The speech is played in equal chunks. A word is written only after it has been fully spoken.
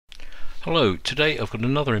Hello, today I've got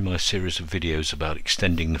another in my series of videos about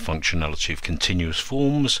extending the functionality of continuous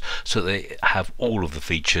forms so they have all of the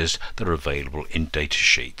features that are available in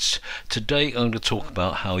datasheets. Today I'm going to talk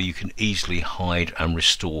about how you can easily hide and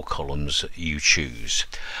restore columns that you choose.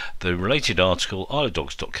 The related article,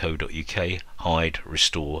 ilodocs.co.uk, hide,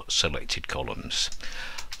 restore selected columns.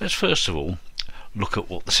 Let's first of all look at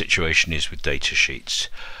what the situation is with datasheets.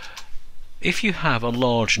 If you have a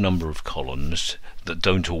large number of columns that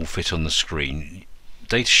don't all fit on the screen,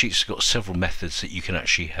 datasheets have got several methods that you can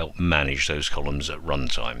actually help manage those columns at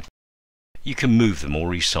runtime. You can move them or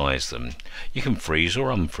resize them, you can freeze or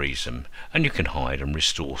unfreeze them, and you can hide and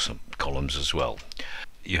restore some columns as well.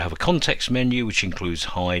 You have a context menu which includes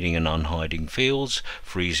hiding and unhiding fields,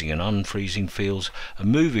 freezing and unfreezing fields,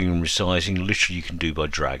 and moving and resizing literally you can do by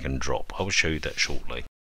drag and drop. I will show you that shortly.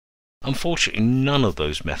 Unfortunately, none of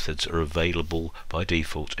those methods are available by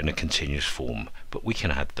default in a continuous form, but we can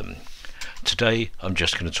add them. Today I'm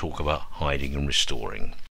just going to talk about hiding and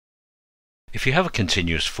restoring. If you have a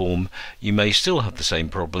continuous form, you may still have the same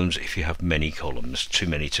problems if you have many columns, too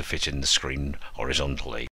many to fit in the screen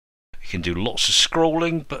horizontally. You can do lots of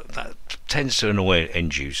scrolling, but that tends to annoy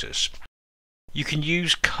end users. You can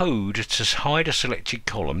use code to hide a selected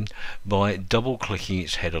column by double-clicking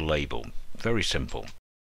its header label. Very simple.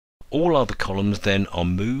 All other columns then are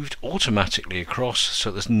moved automatically across so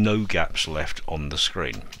there's no gaps left on the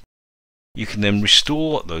screen. You can then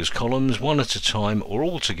restore those columns one at a time or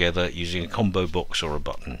all together using a combo box or a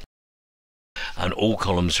button. And all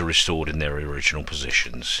columns are restored in their original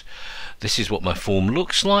positions. This is what my form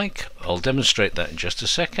looks like. I'll demonstrate that in just a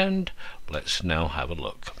second. Let's now have a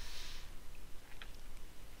look.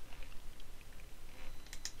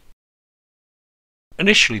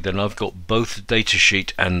 Initially then I've got both the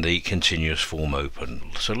datasheet and the continuous form open.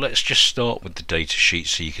 So let's just start with the datasheet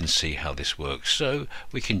so you can see how this works. So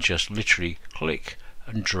we can just literally click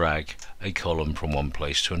and drag a column from one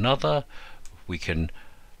place to another. We can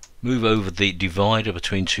move over the divider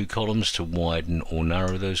between two columns to widen or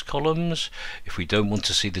narrow those columns. If we don't want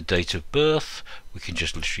to see the date of birth, we can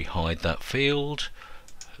just literally hide that field.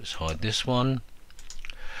 Let's hide this one.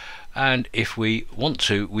 And if we want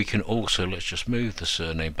to, we can also, let's just move the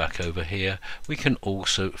surname back over here, we can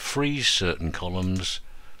also freeze certain columns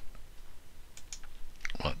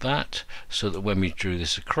like that, so that when we drew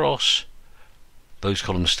this across, those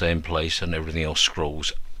columns stay in place and everything else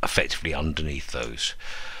scrolls effectively underneath those.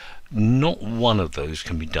 Not one of those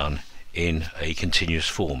can be done in a continuous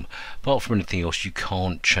form. Apart from anything else, you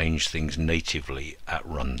can't change things natively at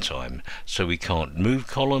runtime. So we can't move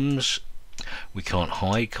columns, we can't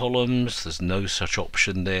hide columns, there's no such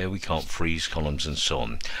option there, we can't freeze columns and so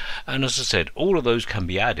on. And as I said, all of those can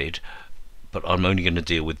be added, but I'm only going to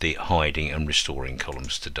deal with the hiding and restoring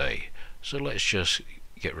columns today. So let's just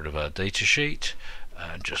get rid of our datasheet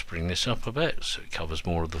and just bring this up a bit so it covers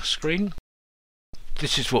more of the screen.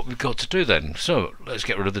 This is what we've got to do then. So let's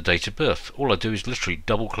get rid of the date of birth. All I do is literally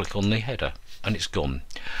double click on the header and it's gone.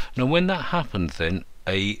 Now when that happens then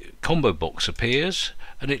a combo box appears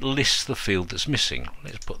and it lists the field that's missing.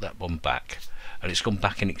 Let's put that one back and it's gone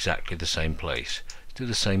back in exactly the same place. Do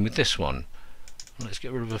the same with this one. Let's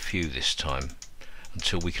get rid of a few this time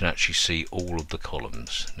until we can actually see all of the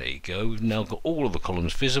columns. There you go. We've now got all of the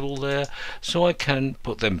columns visible there, so I can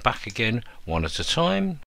put them back again one at a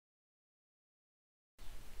time.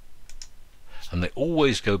 And they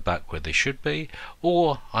always go back where they should be,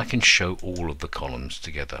 or I can show all of the columns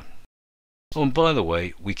together. Oh, and by the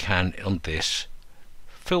way, we can on this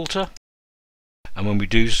filter, and when we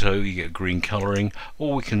do so you get green colouring,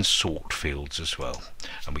 or we can sort fields as well,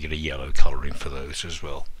 and we get a yellow colouring for those as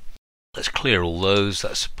well. Let's clear all those,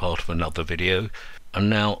 that's part of another video. And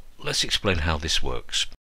now let's explain how this works.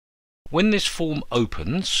 When this form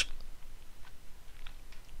opens,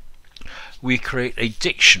 we create a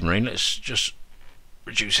dictionary. Let's just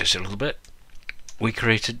reduce this a little bit. We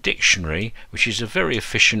create a dictionary, which is a very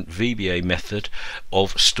efficient VBA method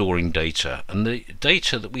of storing data, and the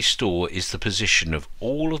data that we store is the position of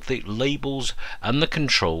all of the labels and the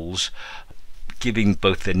controls, giving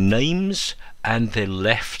both their names and their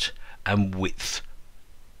left and width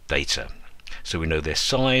data, so we know their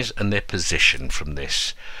size and their position from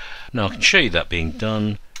this. Now I can show you that being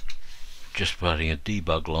done just by adding a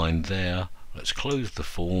debug line there. Let's close the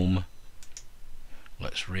form,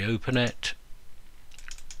 let's reopen it,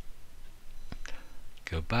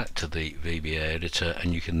 go back to the VBA editor,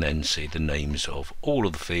 and you can then see the names of all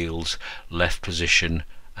of the fields, left position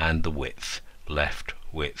and the width, left,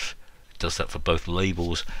 width. It does that for both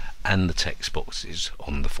labels and the text boxes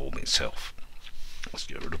on the form itself. Let's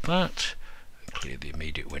get rid of that and clear the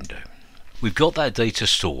immediate window. we've got that data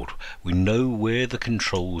stored. We know where the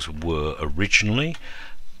controls were originally,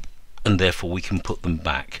 and therefore we can put them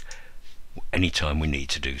back anytime we need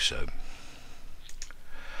to do so.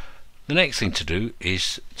 The next thing to do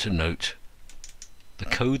is to note the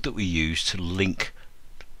code that we use to link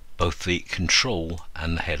both the control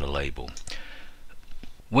and the header label.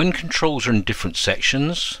 When controls are in different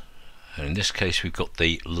sections, and in this case we've got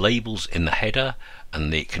the labels in the header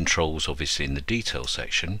and the controls obviously in the detail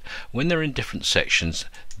section, when they're in different sections,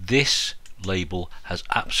 this label has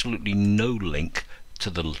absolutely no link to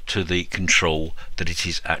the control that it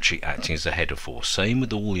is actually acting as a header for. Same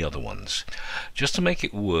with all the other ones. Just to make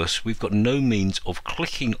it worse, we've got no means of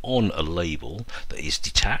clicking on a label that is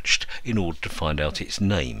detached in order to find out its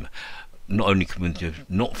name. Not only can we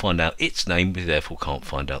not find out its name, we therefore can't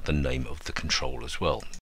find out the name of the control as well.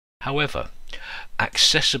 However,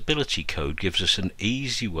 accessibility code gives us an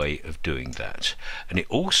easy way of doing that, and it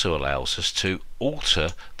also allows us to alter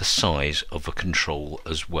the size of a control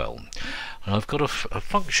as well. And I've got a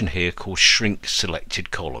function here called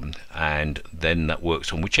ShrinkSelectedColumn, and then that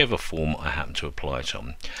works on whichever form I happen to apply it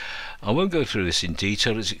on. I won't go through this in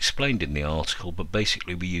detail, it's explained in the article, but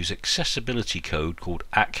basically we use accessibility code called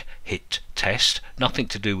ACK-HIT-TEST, nothing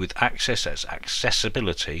to do with access, that's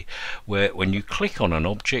accessibility, where when you click on an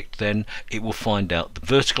object then it will find out the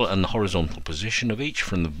vertical and the horizontal position of each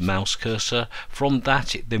from the mouse cursor. From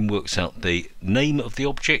that it then works out the name of the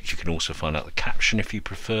object. You can also find out the caption if you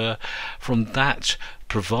prefer. From that,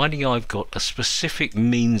 providing I've got a specific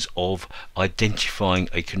means of identifying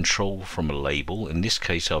a control from a label, in this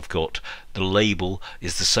case I've got the label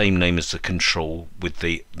is the same name as the control with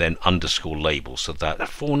the then underscore label, so that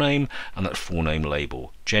forename and that forename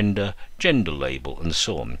label, gender, gender label, and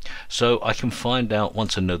so on. So I can find out,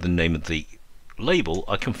 once I know the name of the label,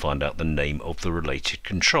 I can find out the name of the related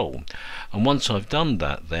control, and once I've done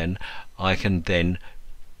that then I can then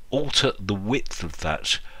alter the width of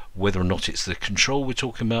that, whether or not it's the control we're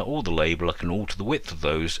talking about or the label. I can alter the width of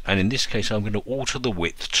those, and in this case I'm going to alter the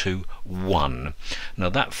width to 1. Now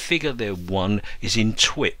that figure there, 1, is in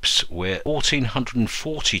twips, where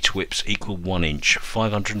 1440 twips equal 1 inch,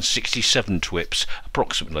 567 twips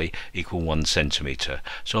approximately equal 1 centimeter.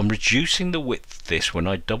 So I'm reducing the width of this. When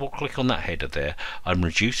I double click on that header there, I'm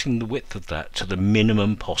reducing the width of that to the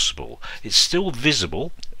minimum possible. It's still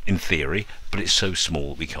visible in theory, but it's so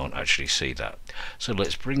small we can't actually see that. So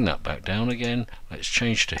let's bring that back down again. Let's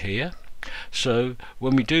change to here. So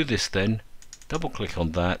when we do this then, double click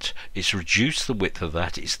on that, it's reduced the width of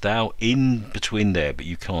that. It's now in between there, but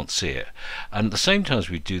you can't see it. And at the same time as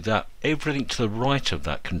we do that, everything to the right of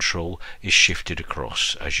that control is shifted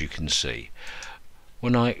across, as you can see.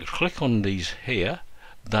 When I click on these here,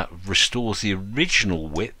 that restores the original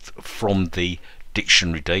width from the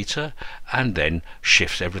dictionary data and then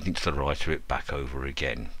shifts everything to the right of it back over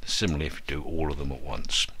again. Similarly if you do all of them at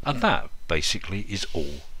once. And that basically is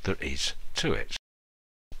all there is to it.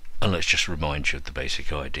 And let's just remind you of the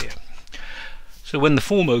basic idea. So when the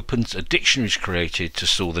form opens, a dictionary is created to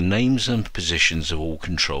store the names and positions of all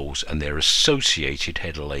controls and their associated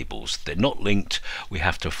header labels. They're not linked, we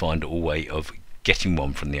have to find a way of getting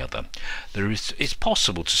one from the other. It's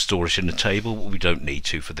possible to store it in a table, but we don't need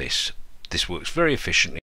to for this. This works very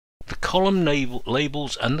efficiently. The column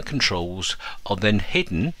labels and the controls are then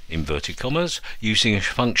hidden, inverted commas, using a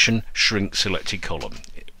function ShrinkSelectedColumn.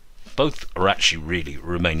 Both are actually really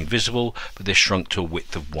remaining visible, but they're shrunk to a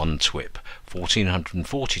width of 1 twip.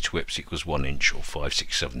 1440 twips equals 1 inch, or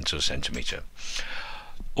 567 to a centimetre.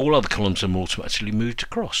 All other columns are automatically moved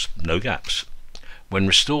across, no gaps. When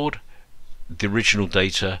restored, the original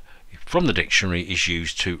data from the dictionary is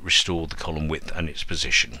used to restore the column width and its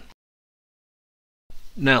position.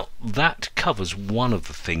 Now that covers one of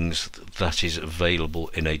the things that is available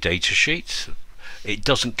in a datasheet. It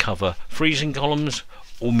doesn't cover freezing columns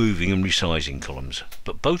or moving and resizing columns,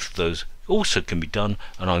 but both of those also can be done,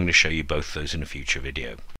 and I'm going to show you both of those in a future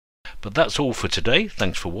video. But that's all for today.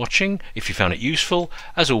 Thanks for watching. If you found it useful,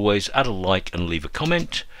 as always, add a like and leave a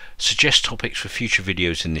comment. Suggest topics for future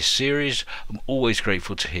videos in this series. I'm always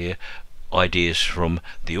grateful to hear ideas from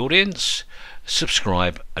the audience.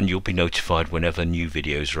 Subscribe and you'll be notified whenever new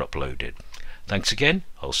videos are uploaded. Thanks again,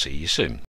 I'll see you soon.